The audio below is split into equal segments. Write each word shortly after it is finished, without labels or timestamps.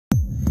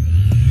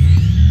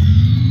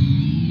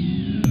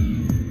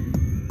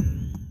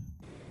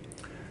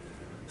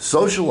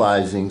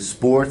Socializing,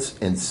 sports,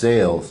 and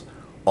sales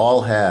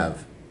all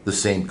have the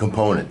same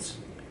components.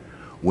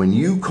 When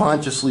you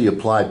consciously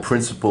apply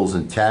principles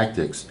and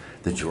tactics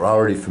that you're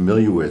already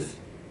familiar with,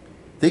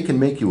 they can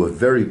make you a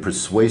very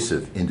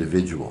persuasive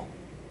individual.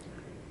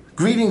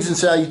 Greetings and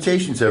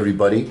salutations,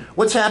 everybody.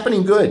 What's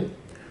happening good?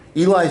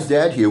 Eli's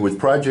dad here with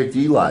Project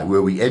Eli,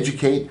 where we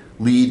educate,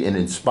 lead, and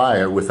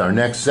inspire with our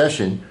next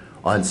session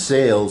on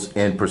sales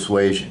and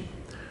persuasion.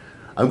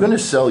 I'm going to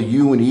sell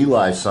you and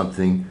Eli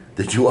something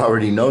that you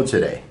already know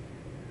today.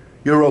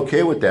 You're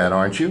okay with that,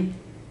 aren't you?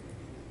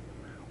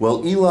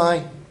 Well,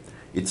 Eli,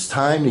 it's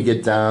time to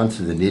get down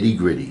to the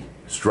nitty-gritty,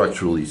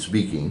 structurally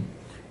speaking,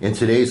 in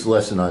today's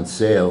lesson on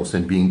sales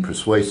and being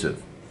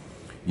persuasive.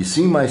 You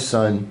see, my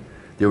son,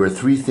 there are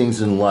three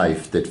things in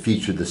life that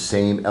feature the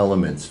same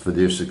elements for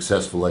their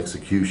successful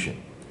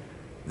execution.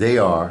 They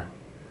are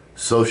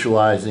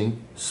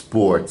socializing,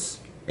 sports,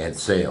 and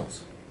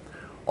sales.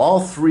 All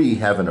three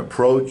have an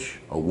approach,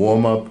 a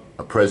warm-up,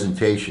 a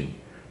presentation,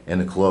 and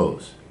a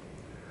close.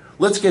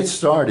 Let's get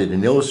started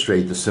and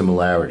illustrate the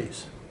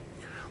similarities.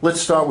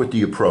 Let's start with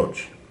the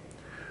approach.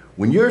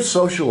 When you're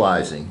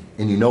socializing,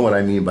 and you know what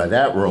I mean by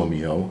that,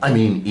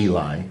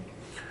 Eli,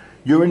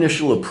 your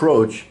initial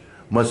approach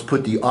must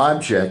put the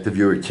object of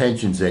your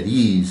attentions at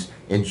ease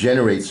and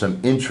generate some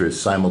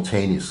interest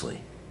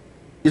simultaneously.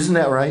 Isn't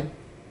that right?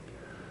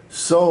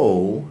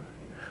 So,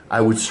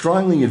 I would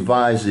strongly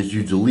advise that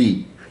you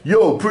delete,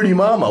 "Yo, pretty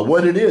mama,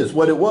 what it is,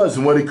 what it was,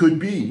 and what it could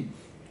be,"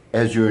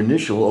 as your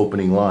initial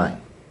opening line.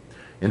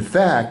 In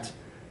fact,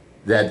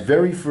 that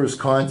very first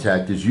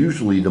contact is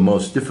usually the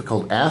most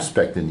difficult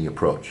aspect in the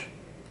approach.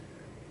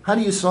 How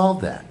do you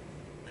solve that?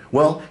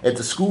 Well, at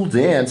the school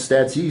dance,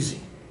 that's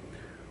easy.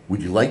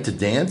 Would you like to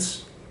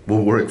dance?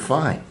 Will work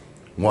fine.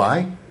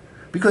 Why?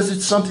 Because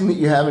it's something that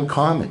you have in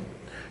common.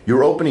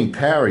 Your opening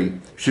parry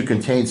should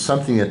contain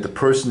something that the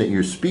person that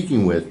you're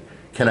speaking with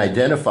can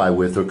identify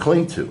with or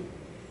cling to.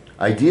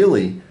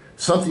 Ideally,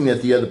 something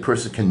that the other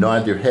person can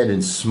nod their head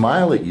and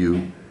smile at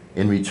you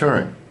in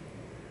return.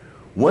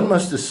 One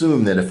must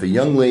assume that if a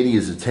young lady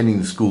is attending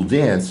the school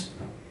dance,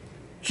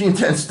 she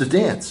intends to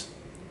dance.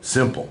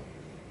 Simple.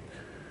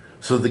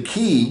 So the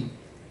key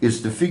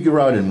is to figure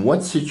out in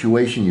what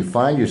situation you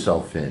find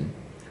yourself in,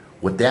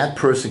 what that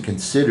person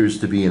considers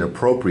to be an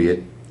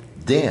appropriate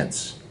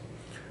dance.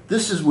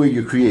 This is where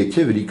your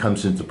creativity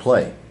comes into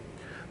play.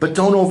 But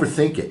don't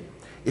overthink it.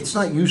 It's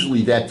not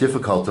usually that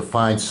difficult to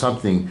find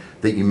something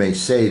that you may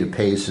say to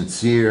pay a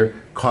sincere,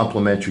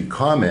 complimentary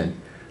comment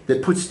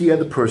that puts the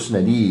other person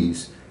at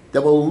ease,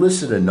 that will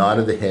elicit a nod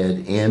of the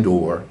head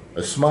and/or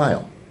a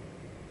smile.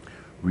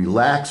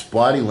 Relaxed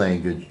body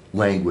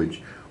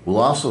language will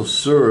also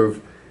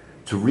serve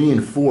to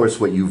reinforce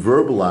what you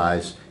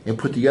verbalize and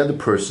put the other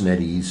person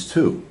at ease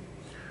too.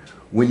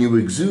 When you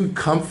exude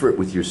comfort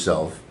with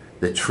yourself,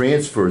 that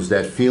transfers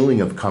that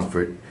feeling of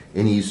comfort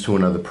and ease to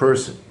another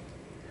person.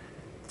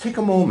 Take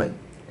a moment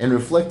and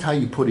reflect how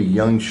you put a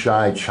young,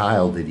 shy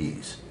child at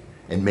ease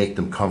and make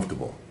them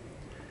comfortable.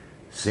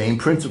 Same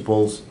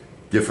principles,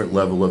 different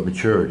level of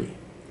maturity.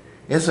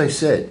 As I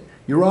said,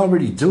 you're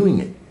already doing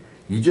it.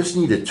 You just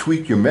need to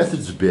tweak your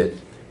methods a bit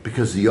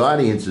because the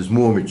audience is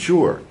more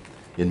mature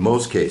in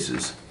most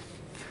cases.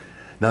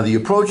 Now, the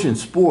approach in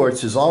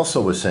sports is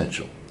also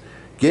essential.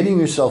 Getting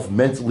yourself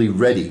mentally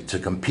ready to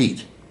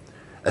compete,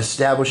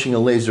 establishing a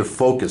laser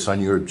focus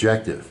on your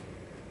objective,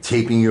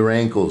 taping your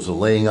ankles or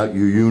laying out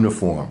your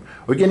uniform,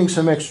 or getting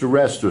some extra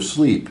rest or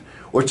sleep,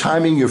 or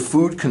timing your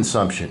food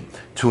consumption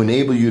to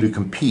enable you to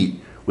compete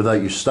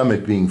without your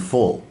stomach being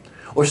full,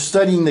 or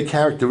studying the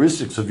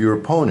characteristics of your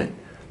opponent.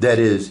 That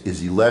is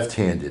he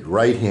left-handed,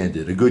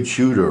 right-handed, a good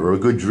shooter, or a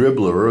good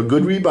dribbler, or a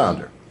good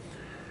rebounder?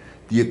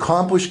 The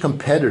accomplished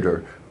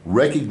competitor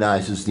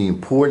recognizes the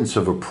importance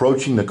of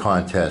approaching the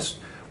contest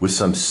with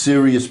some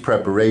serious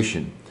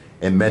preparation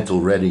and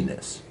mental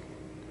readiness.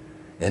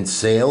 And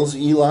sales,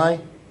 Eli?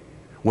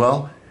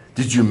 Well,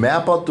 did you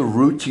map out the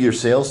route to your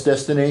sales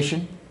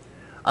destination?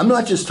 I'm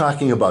not just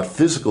talking about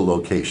physical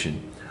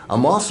location.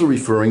 I'm also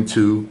referring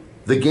to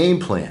the game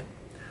plan,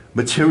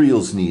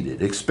 materials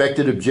needed,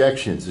 expected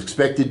objections,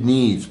 expected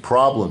needs,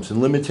 problems, and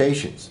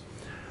limitations.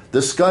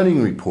 The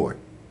scouting report,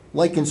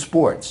 like in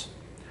sports.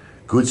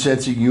 Good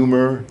sense of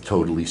humor,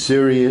 totally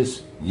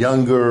serious,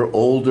 younger,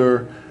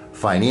 older,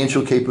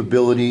 financial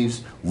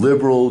capabilities,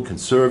 liberal,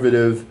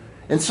 conservative,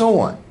 and so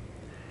on.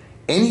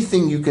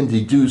 Anything you can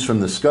deduce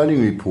from the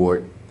scouting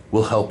report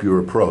will help your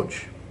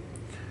approach.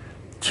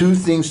 Two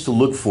things to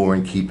look for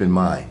and keep in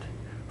mind.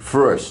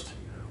 First,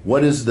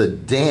 what is the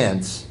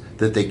dance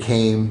that they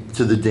came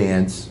to the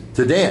dance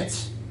to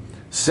dance?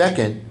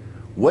 Second,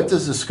 what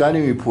does the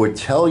scouting report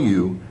tell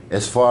you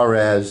as far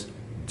as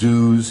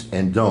do's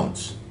and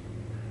don'ts?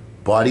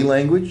 Body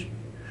language?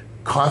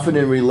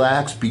 Confident and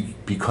relaxed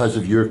because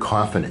of your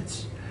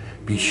confidence.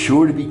 Be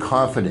sure to be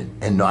confident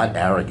and not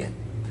arrogant.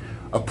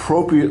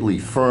 Appropriately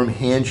firm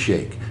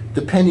handshake,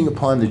 depending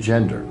upon the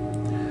gender.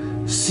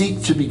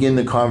 Seek to begin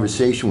the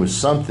conversation with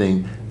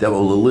something that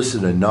will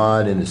elicit a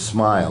nod and a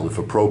smile if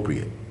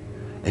appropriate,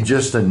 and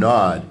just a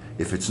nod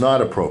if it's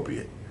not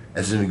appropriate.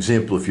 As an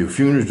example, if you're a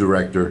funeral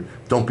director,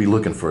 don't be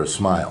looking for a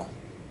smile.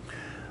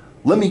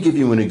 Let me give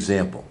you an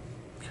example.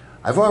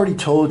 I've already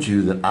told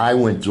you that I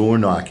went door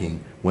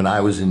knocking when I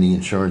was in the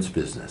insurance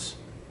business.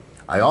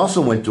 I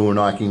also went door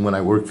knocking when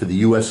I worked for the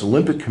U.S.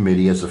 Olympic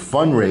Committee as a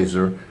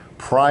fundraiser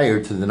prior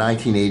to the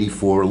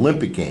 1984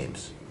 Olympic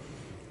Games.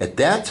 At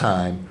that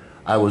time,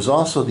 I was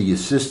also the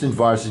assistant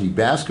varsity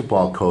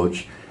basketball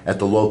coach at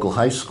the local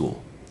high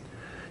school.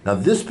 Now,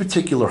 this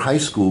particular high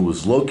school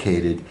was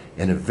located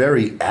in a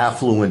very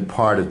affluent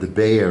part of the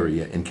Bay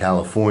Area in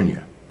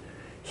California.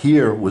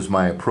 Here was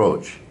my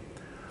approach.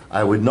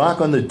 I would knock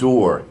on the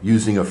door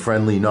using a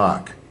friendly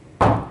knock.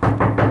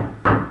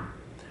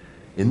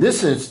 In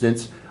this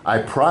instance, I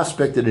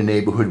prospected a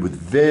neighborhood with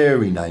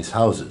very nice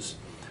houses.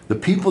 The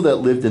people that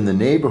lived in the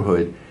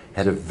neighborhood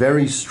had a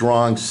very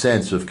strong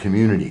sense of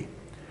community.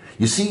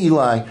 You see,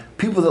 Eli,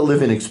 people that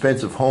live in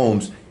expensive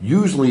homes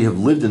usually have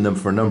lived in them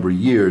for a number of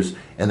years,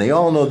 and they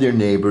all know their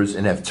neighbors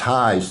and have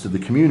ties to the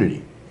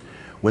community.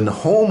 When the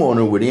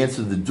homeowner would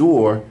answer the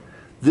door,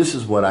 this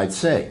is what I'd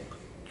say.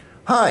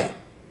 "Hi,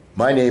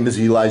 my name is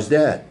Eli's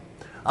dad.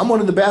 I'm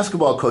one of the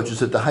basketball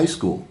coaches at the high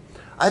school.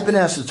 I've been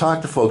asked to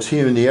talk to folks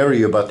here in the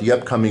area about the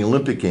upcoming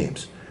Olympic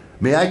Games.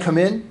 May I come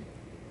in?"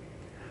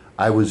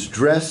 I was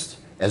dressed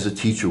as a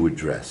teacher would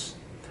dress.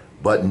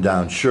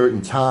 Button-down shirt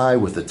and tie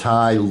with the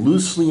tie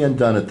loosely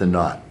undone at the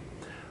knot.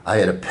 I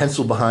had a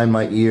pencil behind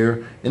my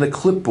ear and a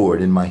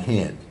clipboard in my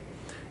hand.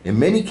 In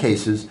many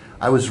cases,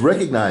 I was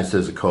recognized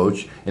as a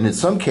coach, and in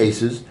some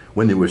cases,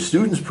 when there were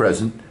students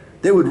present,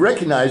 they would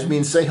recognize me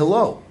and say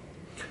hello.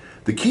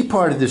 The key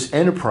part of this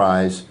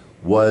enterprise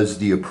was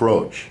the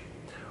approach.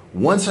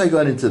 Once I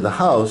got into the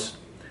house,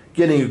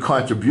 getting a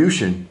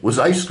contribution was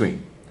ice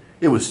cream.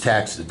 It was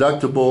tax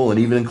deductible and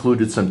even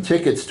included some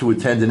tickets to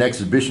attend an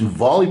exhibition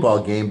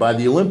volleyball game by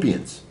the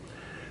Olympians.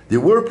 There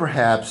were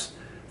perhaps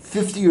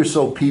 50 or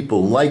so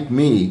people like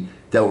me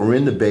that were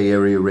in the Bay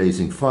Area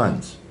raising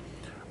funds.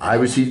 I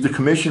received a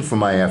commission for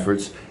my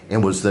efforts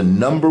and was the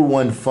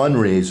 #1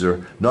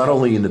 fundraiser not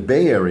only in the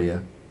Bay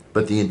Area,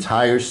 but the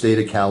entire state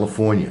of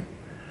California.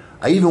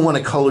 I even won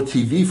a color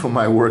TV for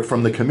my work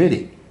from the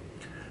committee.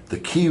 The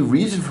key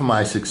reason for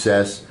my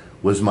success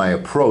was my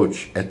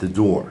approach at the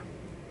door.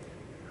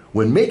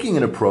 When making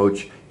an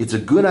approach, it's a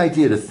good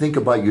idea to think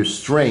about your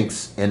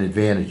strengths and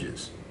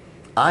advantages.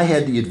 I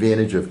had the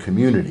advantage of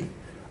community.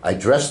 I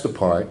dressed the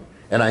part,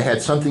 and I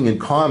had something in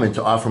common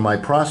to offer my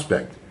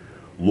prospect: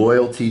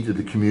 loyalty to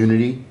the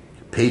community,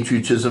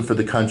 patriotism for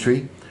the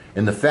country,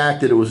 and the fact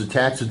that it was a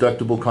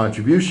tax-deductible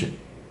contribution.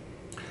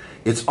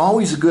 It's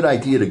always a good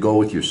idea to go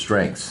with your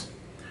strengths.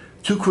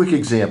 2 quick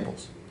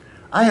examples.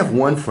 I have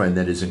one friend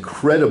that is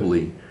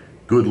incredibly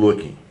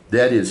good-looking.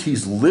 That is,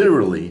 he's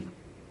literally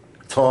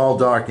tall,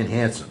 dark, and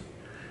handsome.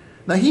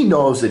 Now, he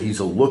knows that he's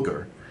a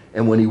looker,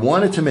 and when he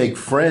wanted to make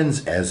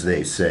friends, as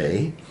they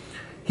say,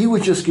 he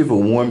would just give a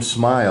warm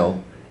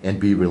smile and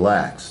be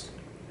relaxed.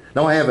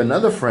 Now, I have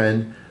another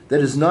friend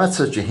that is not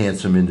such a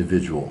handsome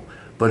individual,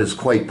 but is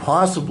quite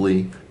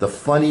possibly the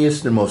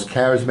funniest and most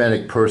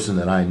charismatic person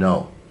that I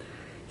know.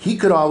 He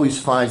could always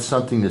find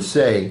something to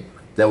say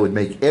that would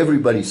make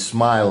everybody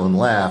smile and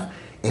laugh,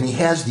 and he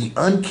has the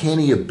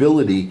uncanny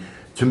ability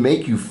to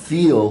make you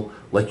feel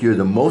like you're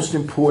the most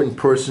important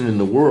person in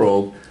the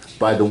world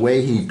by the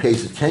way he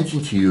pays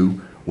attention to you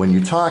when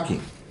you're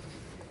talking.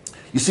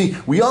 You see,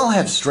 we all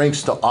have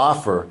strengths to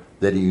offer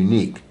that are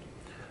unique.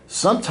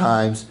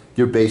 Sometimes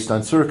they're based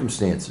on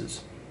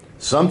circumstances.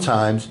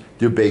 Sometimes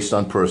they're based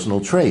on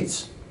personal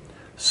traits.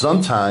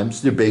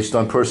 Sometimes they're based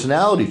on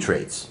personality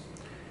traits.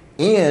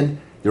 And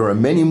there are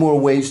many more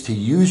ways to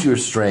use your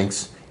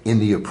strengths in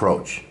the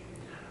approach.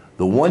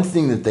 The one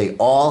thing that they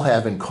all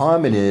have in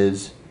common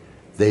is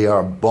they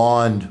are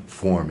bond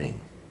forming.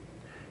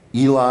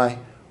 Eli,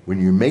 when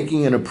you're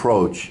making an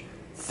approach,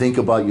 think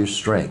about your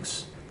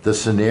strengths, the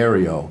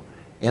scenario,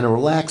 and a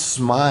relaxed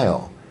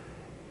smile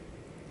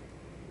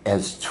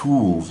as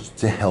tools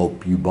to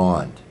help you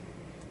bond.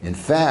 In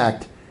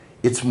fact,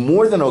 it's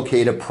more than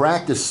okay to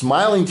practice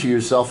smiling to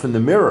yourself in the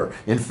mirror.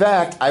 In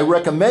fact, I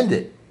recommend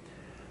it,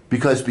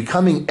 because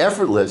becoming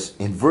effortless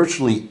in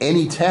virtually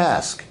any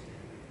task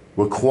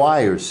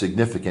requires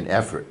significant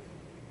effort.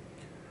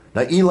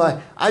 Now, Eli,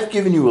 I've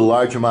given you a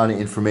large amount of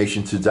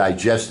information to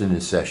digest in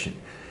this session.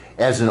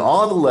 As in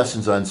all the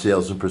lessons on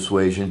sales and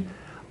persuasion,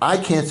 I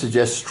can't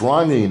suggest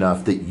strongly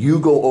enough that you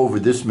go over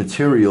this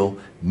material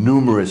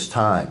numerous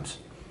times.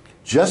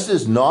 Just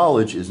as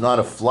knowledge is not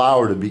a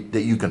flower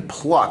that you can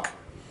pluck,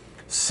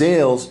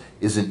 sales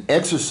is an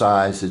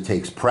exercise that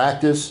takes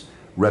practice,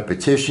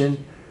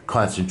 repetition,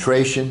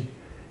 concentration,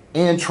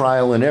 and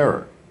trial and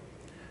error.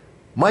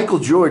 Michael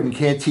Jordan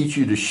can't teach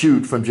you to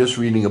shoot from just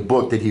reading a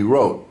book that he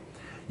wrote.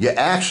 You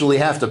actually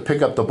have to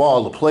pick up the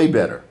ball to play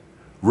better,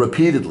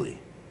 repeatedly,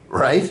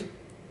 right?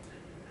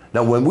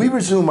 Now, when we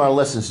resume our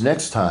lessons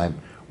next time,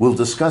 we'll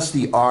discuss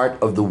the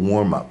art of the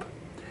warm-up.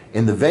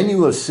 In the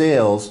venue of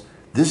sales,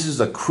 this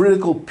is a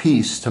critical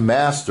piece to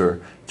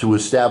master to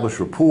establish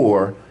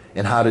rapport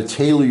and how to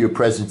tailor your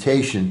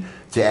presentation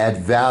to add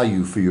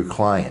value for your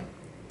client.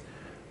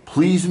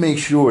 please make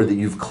sure that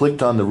you've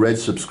clicked on the red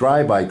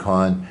subscribe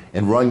icon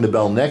and rung the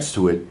bell next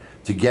to it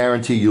to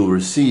guarantee you'll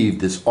receive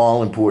this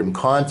all-important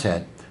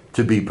content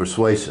to be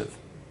persuasive.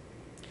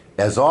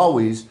 As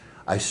always,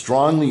 I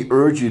strongly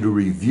urge you to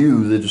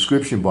review the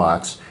description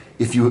box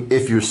if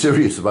you're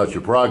serious about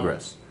your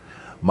progress.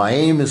 My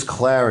aim is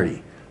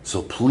clarity,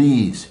 so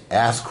please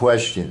ask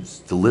questions,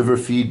 deliver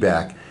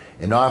feedback,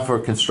 and offer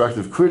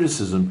constructive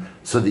criticism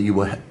so that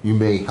you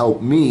may help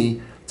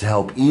me to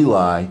help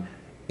Eli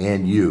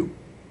and you.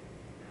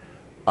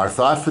 Our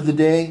thought for the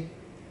day: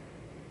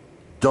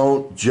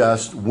 don't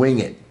just wing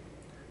it.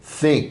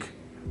 Think,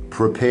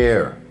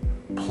 prepare,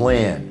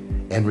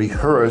 plan, and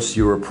rehearse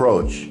your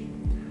approach.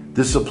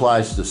 This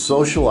applies to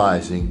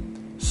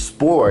socializing,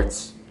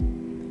 sports,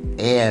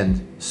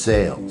 and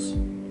sales.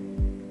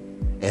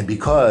 And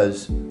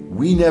because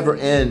we never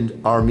end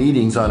our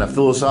meetings on a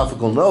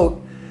philosophical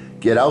note,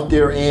 get out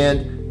there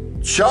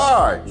and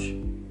charge!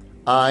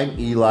 I'm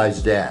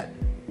Eli's dad.